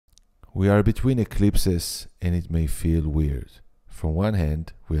we are between eclipses and it may feel weird. From one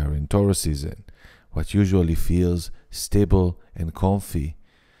hand, we are in Taurus season, what usually feels stable and comfy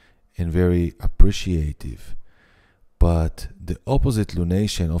and very appreciative. But the opposite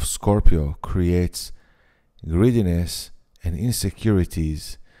lunation of Scorpio creates greediness and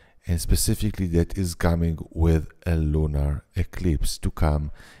insecurities, and specifically that is coming with a lunar eclipse to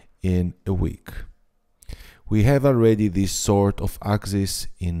come in a week. We have already this sort of axis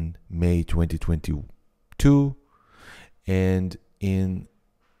in May 2022 and in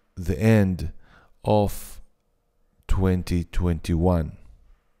the end of 2021.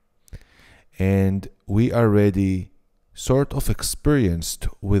 And we already sort of experienced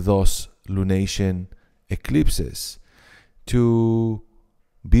with those lunation eclipses to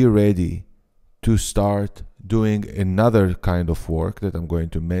be ready to start doing another kind of work that I'm going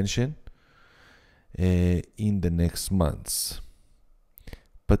to mention in the next months.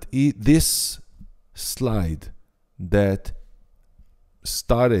 But this slide that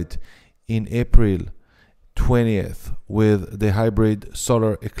started in April 20th with the hybrid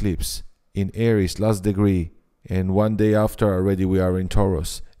solar eclipse in Aries last degree, and one day after already we are in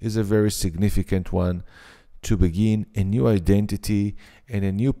Taurus, is a very significant one to begin a new identity and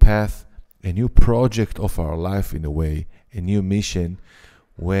a new path, a new project of our life in a way, a new mission,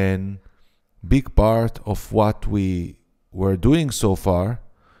 when big part of what we were doing so far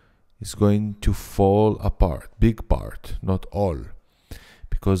is going to fall apart. Big part, not all.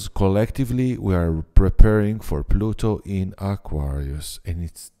 Because collectively we are preparing for Pluto in Aquarius, and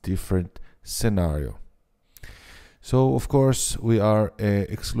it's different scenario. So of course we are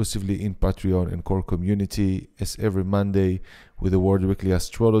exclusively in Patreon and core community as every Monday with the World Weekly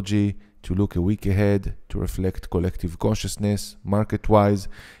Astrology to look a week ahead, to reflect collective consciousness market-wise.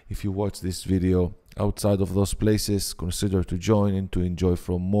 If you watch this video outside of those places, consider to join and to enjoy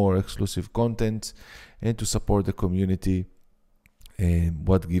from more exclusive content and to support the community, and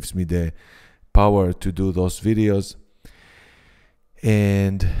what gives me the power to do those videos.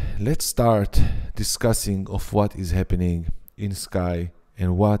 And let's start discussing of what is happening in sky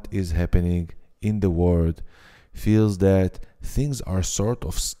and what is happening in the world. Feels that things are sort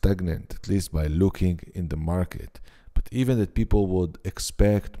of stagnant, at least by looking in the market. But even that people would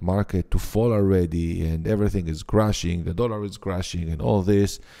expect market to fall already and everything is crashing, the dollar is crashing and all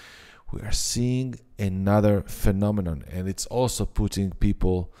this, we are seeing another phenomenon, and it's also putting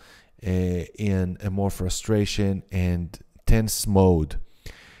people in a more frustration and tense mode.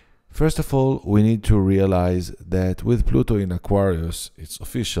 First of all, we need to realize that with Pluto in Aquarius, it's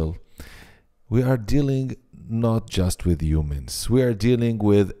official, we are dealing not just with humans. We are dealing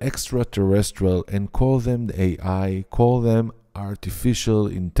with extraterrestrial, and call them AI, call them artificial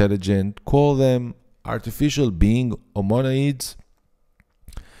intelligent, call them artificial being humanoids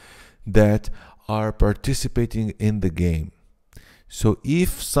that are participating in the game. So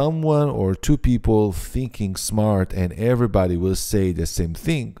if someone or two people thinking smart and everybody will say the same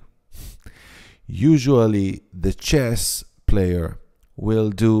thing, usually the chess player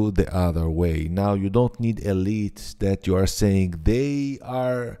will do the other way. Now you don't need elites that you are saying they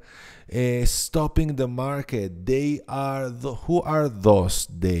are stopping the market. They are who are those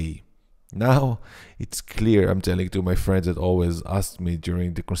they? Now it's clear. I'm telling to my friends that always asked me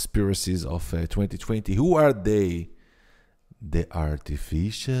during the conspiracies of 2020, who are they? The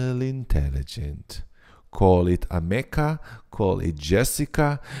artificial intelligent. Call it a mecha, call it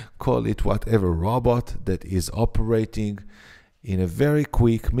Jessica, call it whatever robot that is operating in a very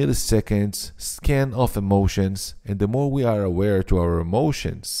quick milliseconds scan of emotions. And the more we are aware to our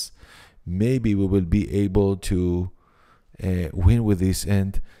emotions, maybe we will be able to win with this.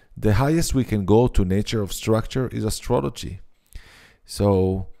 And the highest we can go to nature of structure is astrology.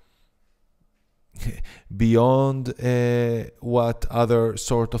 So beyond what other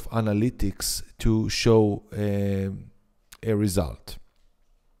sort of analytics to show a result.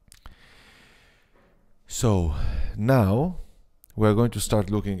 So now we're going to start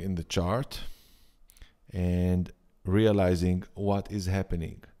looking in the chart and realizing what is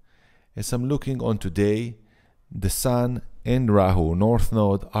happening. As I'm looking on today, the Sun and Rahu, North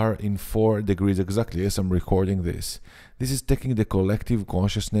Node, are in 4 degrees exactly as I'm recording this. This is taking the collective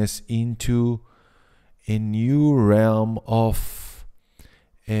consciousness into a new realm of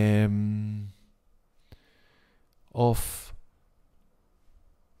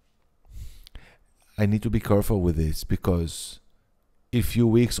I need to be careful with this, because in a few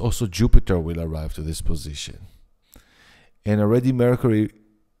weeks also Jupiter will arrive to this position, and already Mercury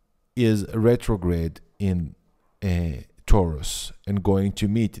is retrograde in Taurus and going to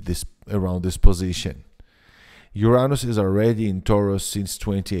meet this around this position. Uranus is already in Taurus since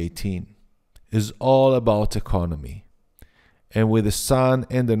 2018. Is all about economy. And with the Sun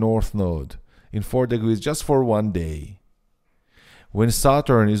and the North Node in 4 degrees just for one day. When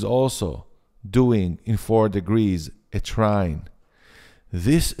Saturn is also doing in 4 degrees a trine,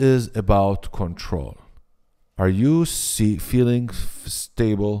 this is about control. Are you feeling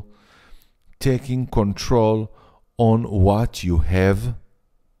stable, taking control on what you have?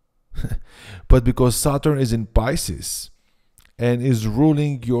 But because Saturn is in Pisces and is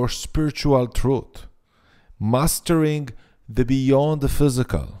ruling your spiritual truth, mastering the beyond the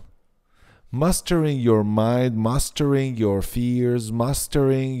physical, mastering your mind, mastering your fears,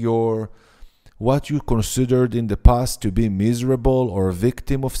 mastering your what you considered in the past to be miserable or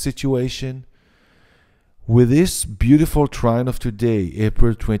victim of situation. With this beautiful trine of today,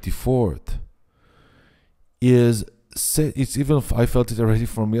 April 24th, it's even, I felt it already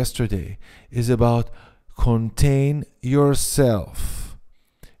from yesterday, is about contain yourself.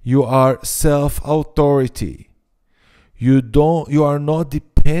 You are self-authority. You are not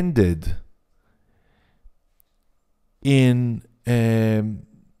dependent in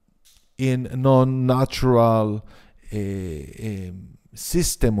non-natural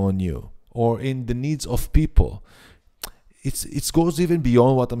system on you or in the needs of people. It goes even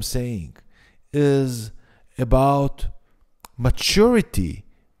beyond what I'm saying. Is about maturity,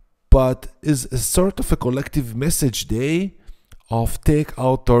 but is a sort of a collective message day of take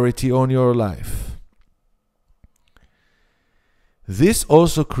authority on your life. This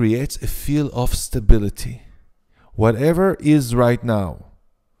also creates a feel of stability. Whatever is right now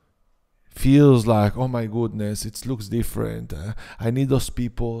feels like, oh my goodness, it looks different. I need those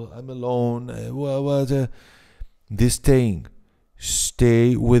people. I'm alone. This thing,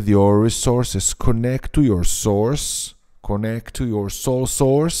 stay with your resources. Connect to your source. Connect to your soul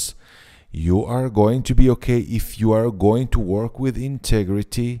source. You are going to be okay if you are going to work with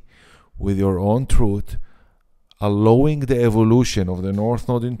integrity, with your own truth, allowing the evolution of the North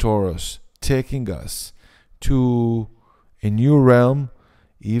Node in Taurus, taking us to a new realm.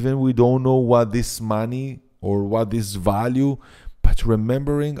 Even we don't know what this money or what this value, but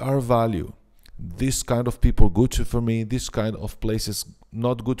remembering our value. This kind of people good for me, this kind of places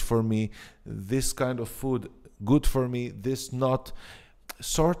not good for me, this kind of food good for me, this not,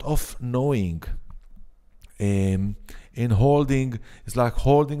 sort of knowing and holding. It's like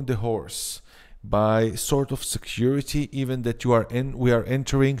holding the horse by sort of security, even that we are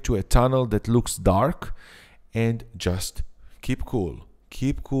entering to a tunnel that looks dark, and just keep cool.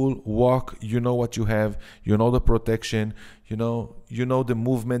 Keep cool, walk, you know what you have, you know the protection, you know the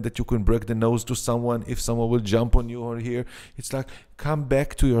movement that you can break the nose to someone if someone will jump on you or here. It's like, come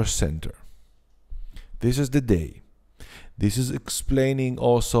back to your center. This is the day. This is explaining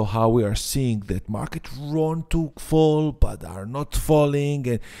also how we are seeing that market run to fall but are not falling,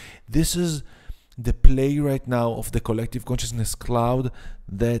 and this is the play right now of the collective consciousness cloud,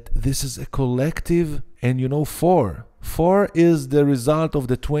 that this is a collective. And 4 is the result of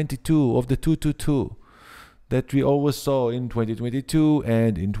the 22, of the 222 that we always saw in 2022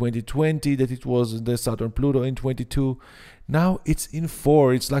 and in 2020, that it was the Saturn Pluto in 22. Now it's in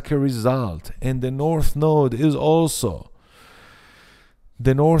 4. It's like a result. And the North Node is also,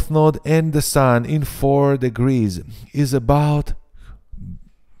 the North Node and the Sun in 4 degrees is about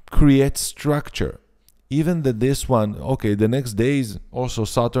create structure. Even that this one, okay, the next days also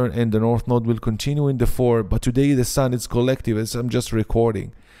Saturn and the North Node will continue in the 4, but today the Sun is collective, as I'm just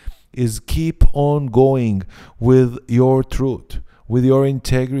recording, is keep on going with your truth, with your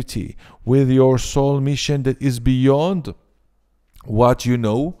integrity, with your soul mission that is beyond what you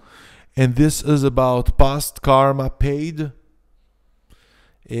know. And this is about past karma paid,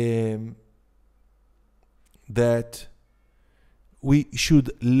 that we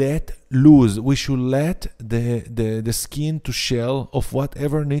should let loose. We should let the skin to shell of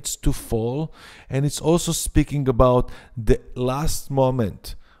whatever needs to fall. And it's also speaking about the last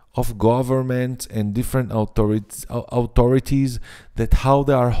moment of government and different authorities, that how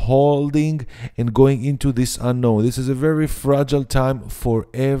they are holding and going into this unknown. This is a very fragile time for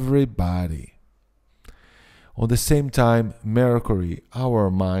everybody. On the same time, Mercury, our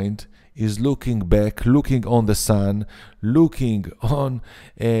mind, is looking back, looking on the Sun, looking on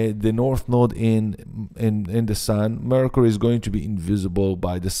the North Node in the Sun. Mercury is going to be invisible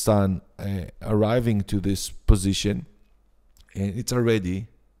by the Sun arriving to this position, and it's already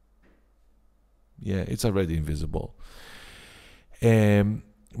invisible.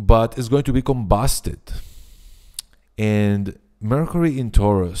 But it's going to be combusted. And Mercury in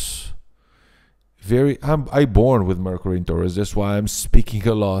Taurus, I born with Mercury in Taurus. That's why I'm speaking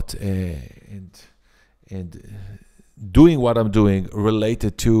a lot, and and doing what I'm doing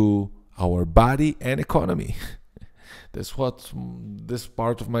related to our body and economy. That's what this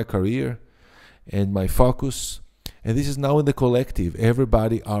part of my career and my focus. And this is now in the collective.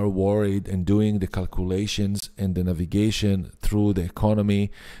 Everybody are worried and doing the calculations and the navigation through the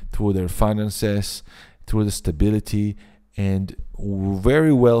economy, through their finances, through the stability. And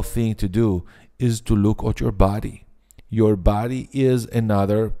very well thing to do is to look at your body. Your body is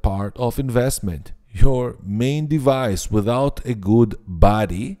another part of investment. Your main device. Without a good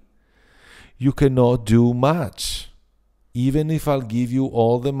body, you cannot do much. Even if I'll give you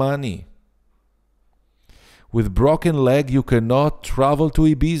all the money. With broken leg, you cannot travel to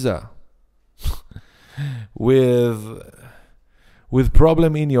Ibiza. With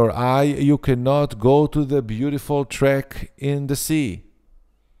problem in your eye, you cannot go to the beautiful trek in the sea.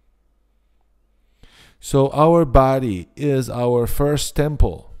 So our body is our first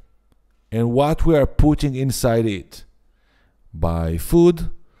temple. And what we are putting inside it by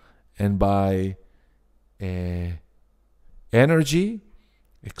food and by energy,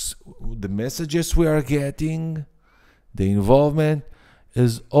 the messages we are getting, the involvement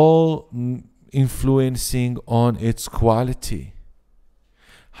is all influencing on its quality.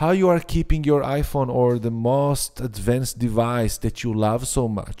 How you are keeping your iPhone or the most advanced device that you love so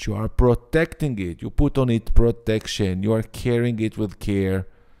much. You are protecting it. You put on it protection. You are carrying it with care.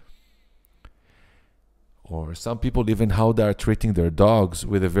 Or some people even how they are treating their dogs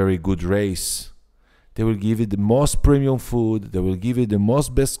with a very good race. They will give it the most premium food. They will give it the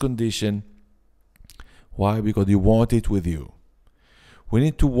most best condition. Why? Because you want it with you. We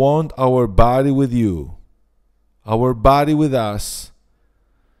need to want our body with you. Our body with us.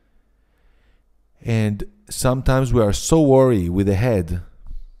 And sometimes we are so worried with the head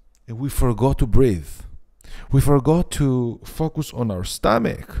and we forgot to breathe. We forgot to focus on our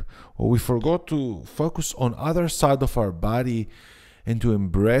stomach, or we forgot to focus on other side of our body and to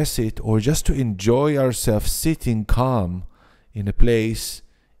embrace it, or just to enjoy ourselves sitting calm in a place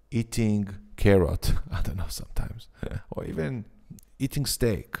eating carrot, I don't know, sometimes, or even eating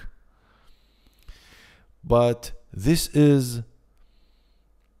steak. But this is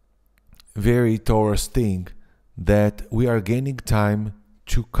very Taurus thing, that we are gaining time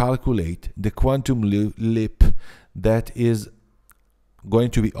to calculate the quantum leap that is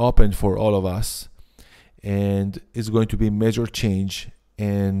going to be open for all of us, and is going to be major change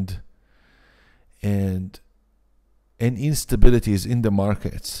and instabilities in the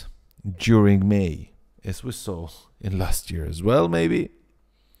markets during May, as we saw in last year as well. Maybe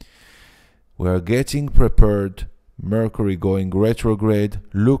we are getting prepared. Mercury going retrograde,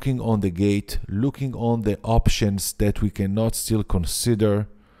 looking on the gate, looking on the options that we cannot still consider,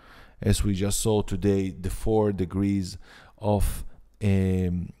 as we just saw today, the 4 degrees of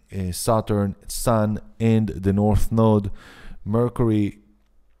Saturn, Sun, and the North Node. Mercury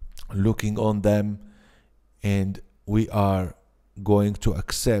looking on them, and we are going to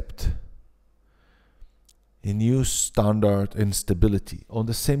accept a new standard and stability. On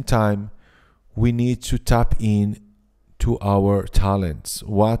the same time, we need to tap in to our talents,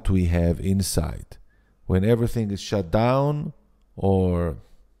 what we have inside. When everything is shut down, or,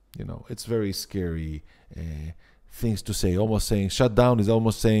 you know, it's very scary things to say. Almost saying shut down is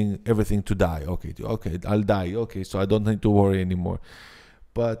almost saying everything to die. Okay, I'll die. Okay, so I don't need to worry anymore.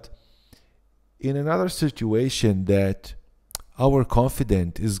 But in another situation, that our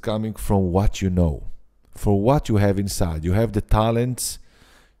confidence is coming from what you know, for what you have inside. You have the talents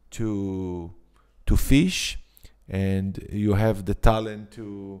to fish, and you have the talent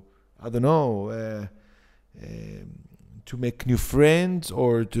to, I don't know, to make new friends,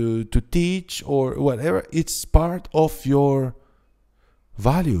 or to teach, or whatever. It's part of your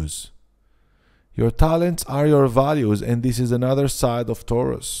values. Your talents are your values, and this is another side of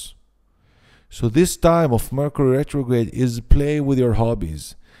Taurus. So this time of Mercury retrograde is play with your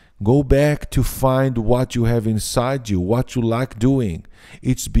hobbies. Go back to find what you have inside you, what you like doing.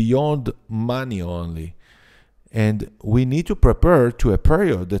 It's beyond money only. And we need to prepare to a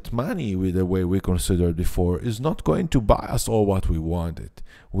period that money, with the way we considered before, is not going to buy us all what we wanted.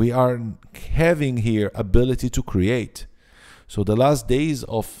 We are having here ability to create. So the last days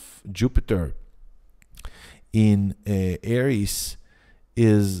of Jupiter in Aries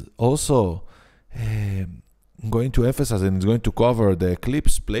is also going to emphasize, and it's going to cover the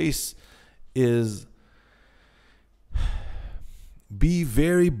eclipse place, is be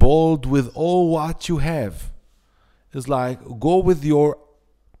very bold with all what you have. It's like, go with your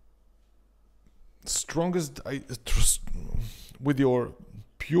strongest, with your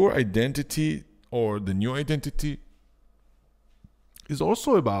pure identity, or the new identity. Is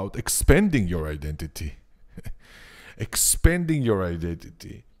also about expanding your identity. expanding your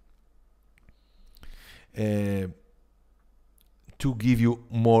identity, to give you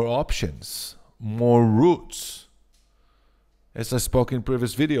more options, more routes. As I spoke in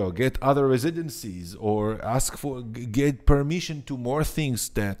previous video, get other residencies or get permission to more things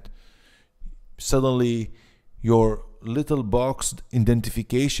that suddenly your little boxed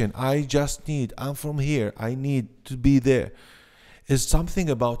identification, I'm from here, I need to be there, is something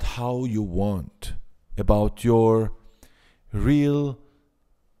about how you want, about your real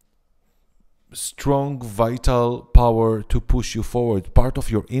strong vital power to push you forward, part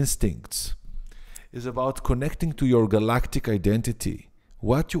of your instincts. Is about connecting to your galactic identity,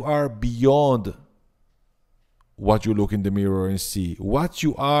 what you are beyond what you look in the mirror and see, what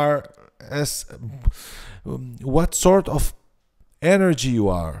you are as what sort of energy you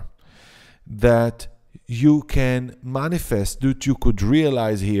are that you can manifest, that you could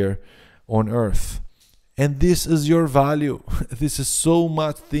realize here on earth. And this is your value. This is so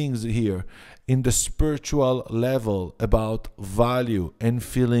much things here in the spiritual level about value and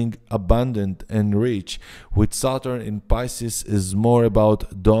feeling abundant and rich. With Saturn in Pisces is more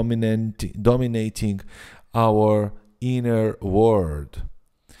about dominating our inner world.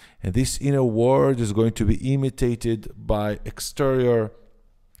 And this inner world is going to be imitated by exterior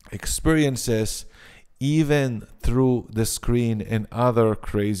experiences, even through the screen and other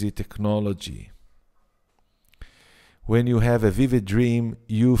crazy technology. When you have a vivid dream,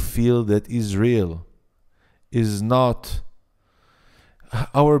 you feel that is real, is not.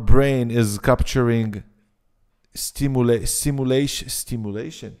 Our brain is capturing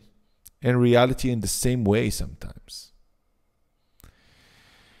stimulation and reality in the same way sometimes.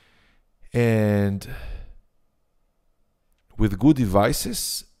 And with good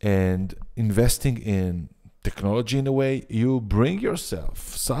devices and investing in technology in a way, you bring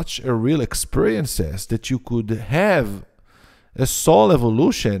yourself such a real experiences that you could have a soul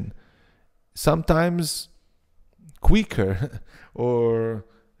evolution sometimes quicker or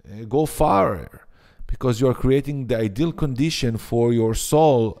go farther, because you are creating the ideal condition for your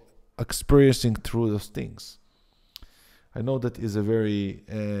soul experiencing through those things. I know that is a very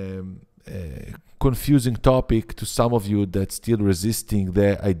confusing topic to some of you that's still resisting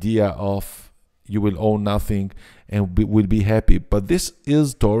the idea of you will own nothing and will be happy. But this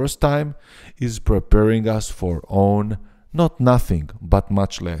is Taurus time, is preparing us for own, not nothing, but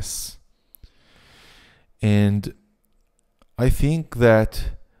much less. And I think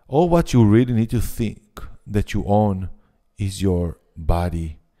that all what you really need to think that you own is your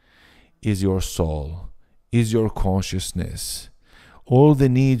body, is your soul, is your consciousness. All the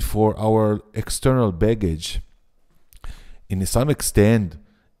need for our external baggage, in some extent,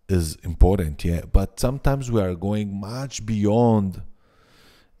 is important, yeah, but sometimes we are going much beyond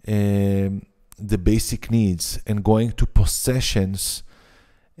the basic needs and going to possessions.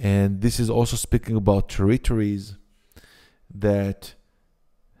 And this is also speaking about territories that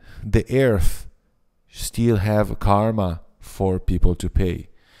the earth still have karma for people to pay.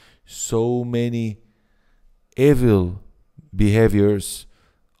 So many evil behaviors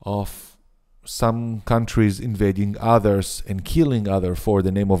of some countries invading others and killing others for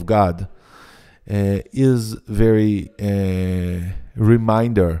the name of God is very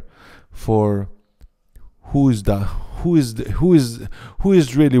reminder for who is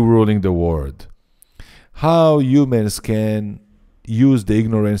really ruling the world. How humans can use the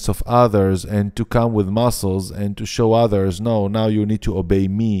ignorance of others and to come with muscles and to show others, no, now you need to obey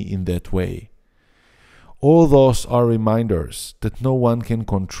me in that way. All those are reminders that no one can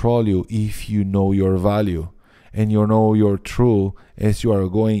control you if you know your value and you know your true as you are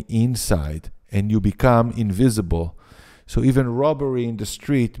going inside and you become invisible. So even robbery in the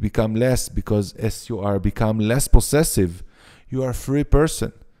street become less, because as you are become less possessive, you are a free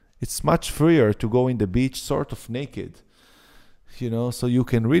person. It's much freer to go in the beach sort of naked, you know, so you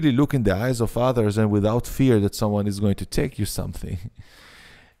can really look in the eyes of others and without fear that someone is going to take you something.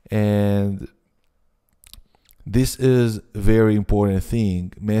 And this is a very important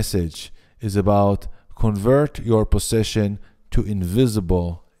thing. Message is about convert your possession to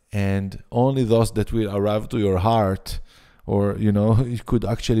invisible, and only those that will arrive to your heart, or you know, you could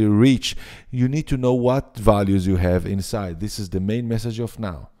actually reach. You need to know what values you have inside. This is the main message of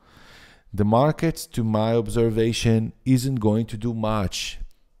now. The markets, to my observation, isn't going to do much.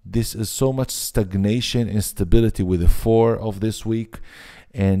 This is so much stagnation and stability with the 4 of this week.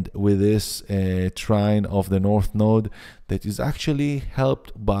 And with this trine of the North Node that is actually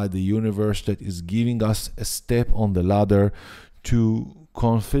helped by the universe, that is giving us a step on the ladder to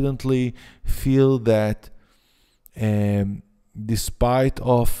confidently feel that despite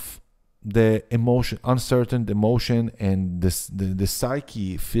of the emotion, uncertain emotion, and the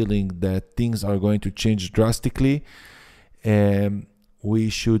psyche feeling that things are going to change drastically, we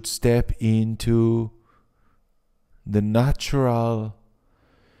should step into the natural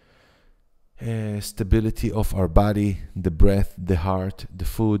stability of our body, the breath, the heart, the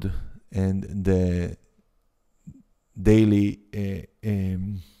food, and the daily,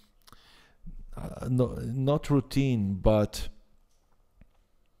 not routine, but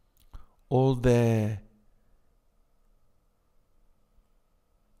all the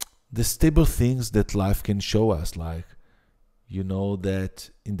stable things that life can show us, like, you know, that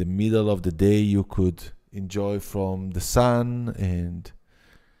in the middle of the day you could enjoy from the sun, and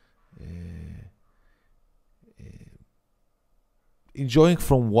enjoying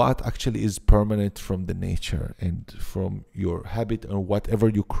from what actually is permanent from the nature and from your habit or whatever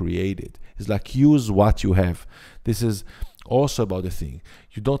you created. It's like, use what you have. This is also about the thing.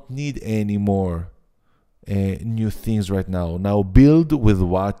 You don't need any more new things right now. Now build with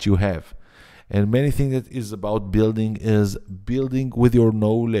what you have. And many things that is about building is building with your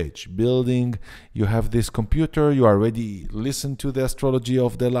knowledge. Building, you have this computer, you already listened to the astrology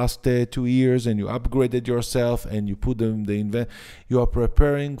of the last 2 years, and you upgraded yourself, and you put them you are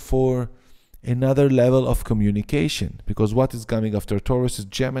preparing for another level of communication, because what is coming after Taurus is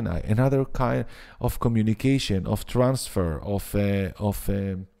Gemini, another kind of communication, of transfer, of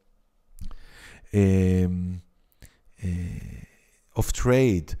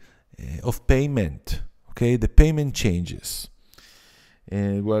trade, of payment. Okay, the payment changes,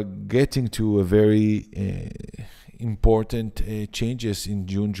 and we're getting to a very important changes in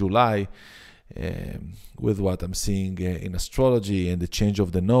June, July, with what I'm seeing in astrology, and the change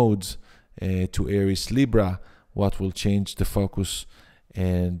of the nodes to Aries, Libra, what will change the focus.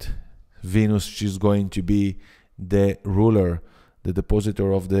 And Venus, she's going to be the ruler, the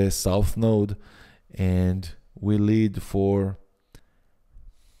depositor of the South Node, and will lead for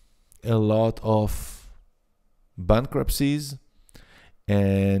a lot of bankruptcies,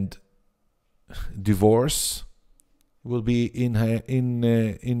 and divorce will be in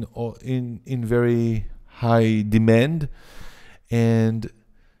very high demand, and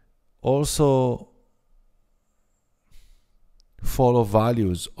also follow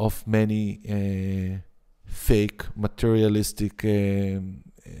values of many fake materialistic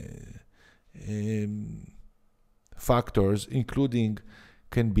factors, including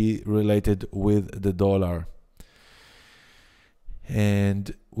can be related with the dollar.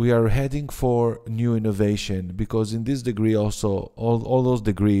 And we are heading for new innovation, because in this degree also, all those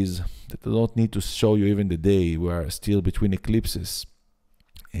degrees that I don't need to show you even the day, we are still between eclipses.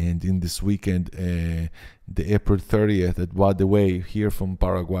 And in this weekend, the April 30th, at by the way, here from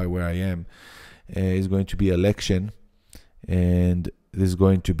Paraguay where I am, is going to be election, and this is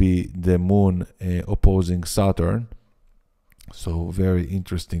going to be the moon opposing Saturn. So very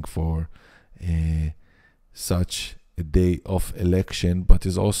interesting for such a day of election, but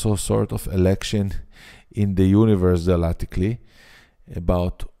is also sort of election in the universe galactically,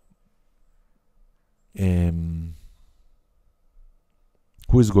 about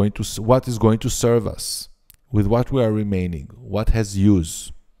what is going to serve us, with what we are remaining, what has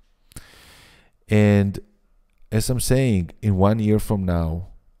use. And as I'm saying, in 1 year from now,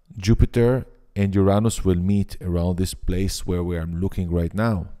 Jupiter and Uranus will meet around this place where we are looking right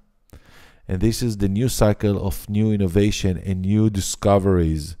now. And this is the new cycle of new innovation and new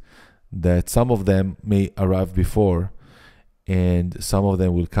discoveries, that some of them may arrive before and some of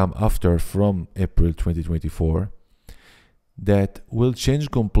them will come after, from April 2024, that will change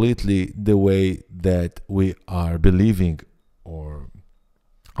completely the way that we are believing, or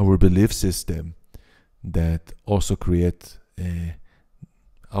our belief system, that also create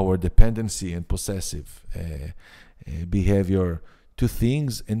our dependency and possessive behavior to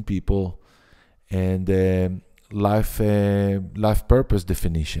things and people, and life purpose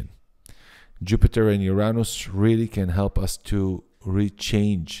definition. Jupiter and Uranus really can help us to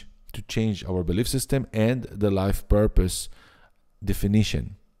change our belief system and the life purpose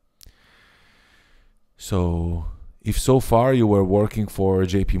definition. So if so far you were working for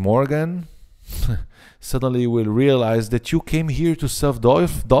JP Morgan, suddenly you will realize that you came here to serve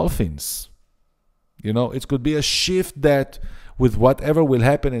dolphins. You know, it could be a shift that with whatever will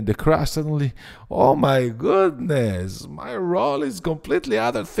happen in the crash, suddenly, oh my goodness, my role is completely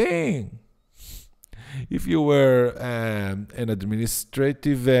other thing. If you were an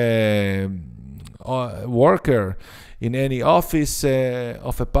administrative worker in any office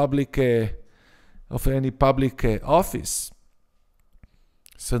of any public office,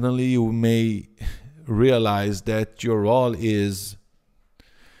 suddenly you may realize that your role is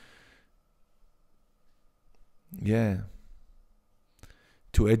Yeah.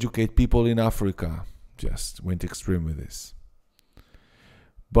 To educate people in Africa. Just went extreme with this.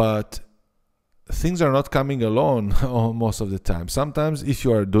 But things are not coming alone most of the time. Sometimes if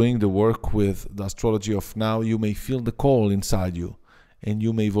you are doing the work with the astrology of now, you may feel the call inside you. And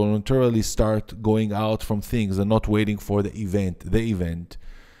you may voluntarily start going out from things and not waiting for the event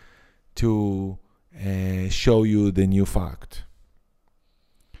to show you the new fact.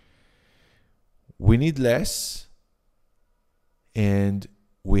 We need less, and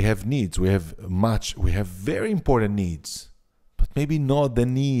we have needs. We have very important needs, but maybe not the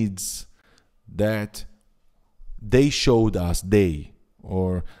needs that they showed us,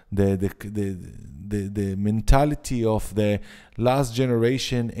 or the mentality of the last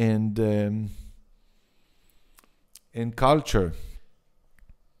generation and culture.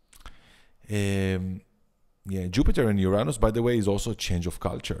 Jupiter and Uranus, by the way, is also a change of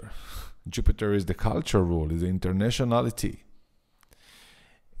culture. Jupiter is the culture rule, is the internationality,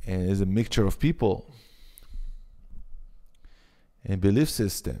 and is a mixture of people and belief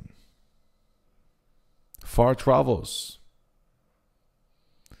system, far travels.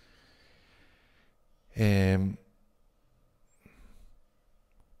 When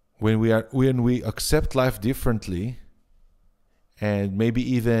we accept life differently, and maybe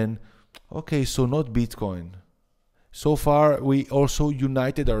even, okay, so not Bitcoin. So far, we also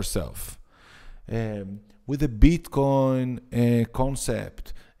united ourselves with the Bitcoin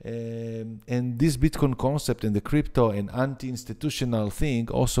concept. And this Bitcoin concept and the crypto and anti-institutional thing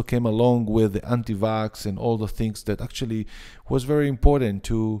also came along with the anti-vax and all the things that actually was very important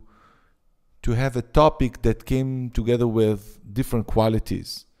to have a topic that came together with different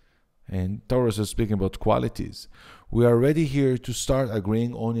qualities. And Taurus is speaking about qualities. We are ready here to start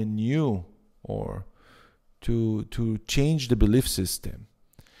agreeing on a new, or to change the belief system.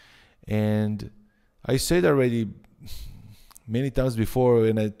 And I said already many times before,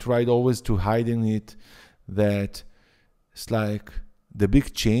 and I tried always to hide in it, that it's like the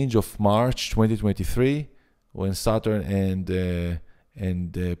big change of March 2023, when Saturn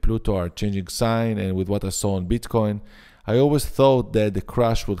and Pluto are changing sign, and with what I saw on Bitcoin, I always thought that the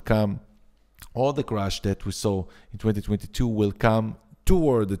crash would come, all the crash that we saw in 2022 will come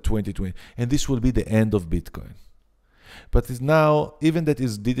toward the 2020, and this will be the end of Bitcoin. But it's now, even that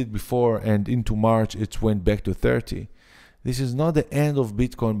it did it before, and into March it went back to 30. This is not the end of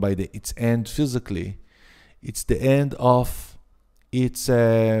Bitcoin by its end physically. It's the end of its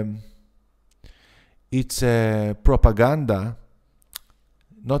propaganda,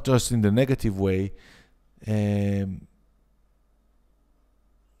 not just in the negative way,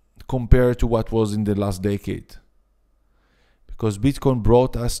 compared to what was in the last decade. Because Bitcoin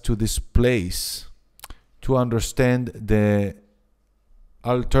brought us to this place to understand the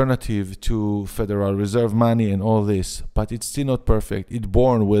alternative to Federal Reserve money and all this, but it's still not perfect. It's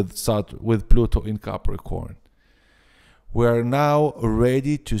born with Pluto in Capricorn. We are now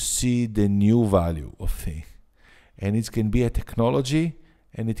ready to see the new value of things, and it can be a technology,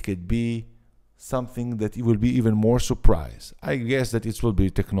 and it could be something that it will be even more surprise. I guess that it will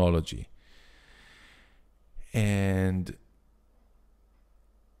be technology. And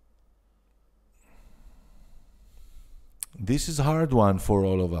this is a hard one for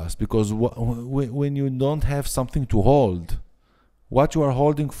all of us, because when you don't have something to hold, what you are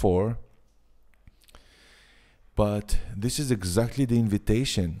holding for, but this is exactly the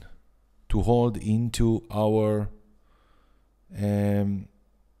invitation to hold into our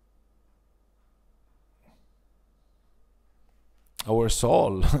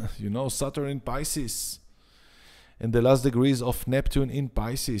soul. Saturn in Pisces, and the last degrees of Neptune in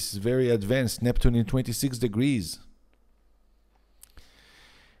Pisces, very advanced. Neptune in 26 degrees.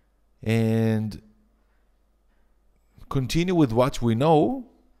 And continue with what we know,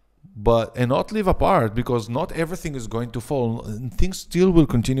 and not live apart, because not everything is going to fall, and things still will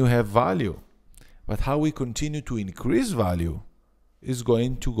continue to have value. But how we continue to increase value is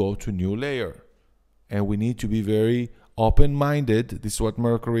going to go to new layer, and we need to be very open-minded. This is what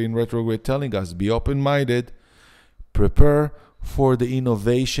Mercury in retrograde telling us: be open-minded, prepare for the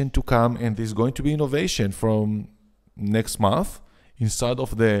innovation to come, and there's going to be innovation from next month inside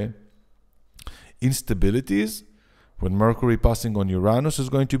of the instabilities. When Mercury passing on Uranus is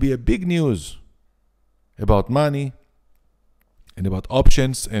going to be a big news about money and about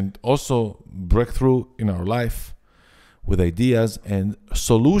options, and also breakthrough in our life with ideas and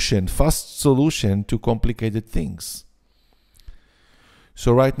fast solution to complicated things.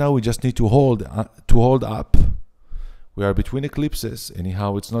 So right now we just need to hold up. We are between eclipses.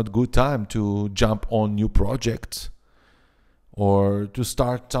 Anyhow, it's not good time to jump on new projects or to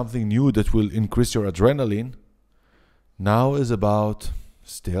start something new that will increase your adrenaline. Now is about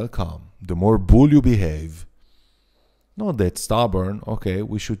still calm. The more bull you behave, not that stubborn, okay,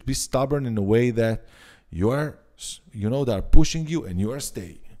 we should be stubborn in a way that you are, they're pushing you and you are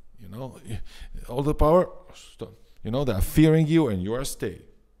staying. All the power, they're fearing you and you are staying.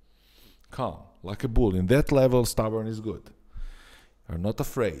 Calm, like a bull. In that level, stubborn is good. You're not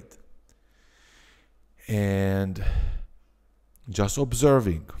afraid. And just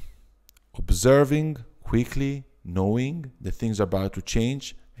observing quickly, knowing that things are about to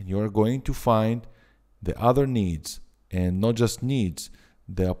change, and you are going to find the other needs, and not just needs,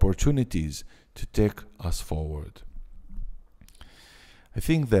 the opportunities to take us forward. I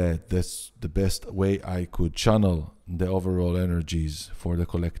think that that's the best way I could channel the overall energies for the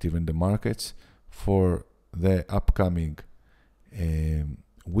collective and the markets for the upcoming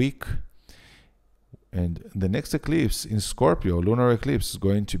week. And the next eclipse in Scorpio, lunar eclipse, is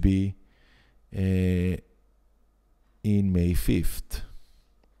going to be in May 5th.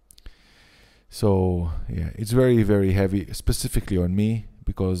 So yeah, it's very, very heavy, specifically on me,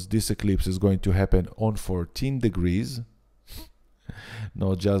 because this eclipse is going to happen on 14 degrees.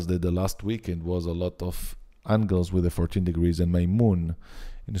 Not just that the last weekend was a lot of angles with the 14 degrees, and my moon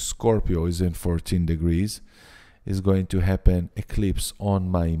in Scorpio is in 14 degrees. Is going to happen eclipse on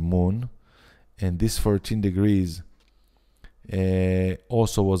my moon, and this 14 degrees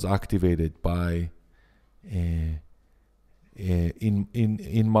also was activated by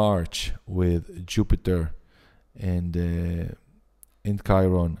in March with Jupiter and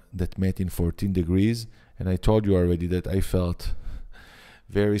Chiron that met in 14 degrees. And I told you already that I felt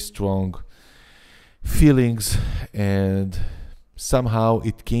very strong feelings, and somehow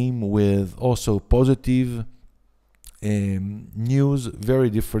it came with also positive news, very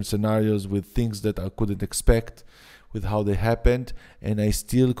different scenarios with things that I couldn't expect with how they happened. And I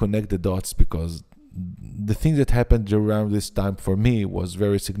still connect the dots, because the thing that happened around this time for me was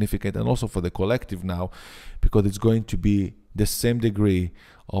very significant, and also for the collective now, because it's going to be the same degree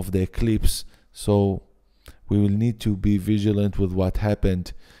of the eclipse. So we will need to be vigilant with what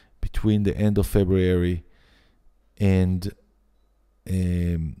happened between the end of February and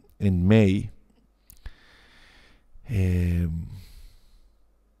in May. And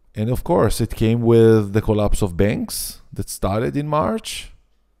of course, it came with the collapse of banks that started in March.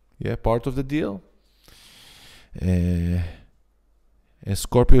 Yeah, part of the deal. And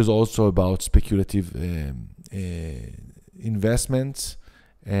Scorpio is also about speculative investments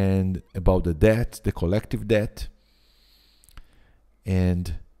and about the debt, the collective debt.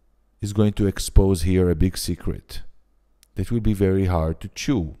 And is going to expose here a big secret that will be very hard to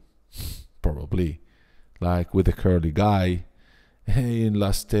chew, probably. Like with the curly guy in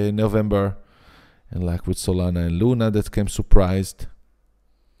last November, and like with Solana and Luna that came surprised.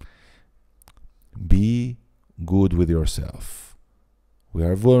 Be good with yourself. We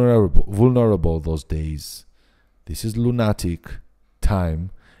are vulnerable those days. This is lunatic time,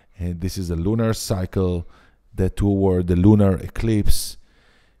 and this is a lunar cycle that toward the lunar eclipse.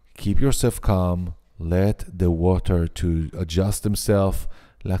 Keep yourself calm. Let the water to adjust himself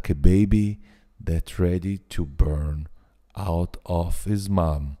like a baby that's ready to burn out of his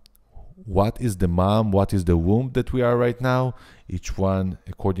mom. What is the mom? What is the womb that we are right now? Each one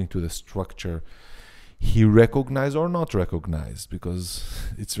according to the structure he recognized or not recognized, because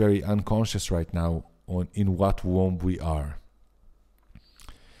it's very unconscious right now on in what womb we are.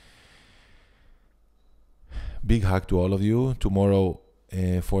 Big hug to all of you. Tomorrow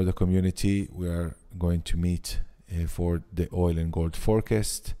for the community we are going to meet for the oil and gold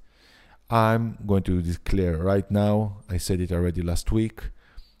forecast. I'm going to declare right now, I said it already last week,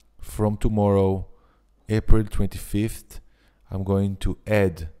 from tomorrow, April 25th, I'm going to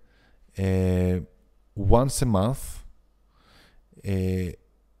add once a month a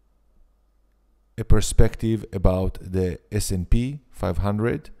perspective about the S&P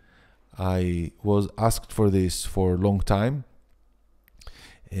 500. I was asked for this for a long time,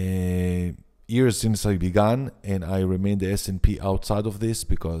 years since I began, and I remain the S&P outside of this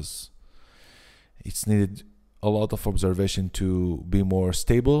because it's needed a lot of observation to be more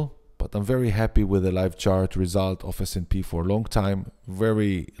stable. But I'm very happy with the live chart result of S&P for a long time.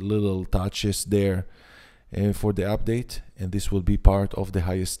 Very little touches there for the update, and this will be part of the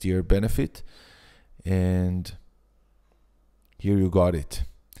highest tier benefit. And here you got it.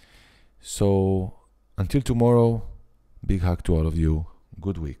 So until tomorrow, big hug to all of you.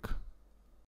 Good week.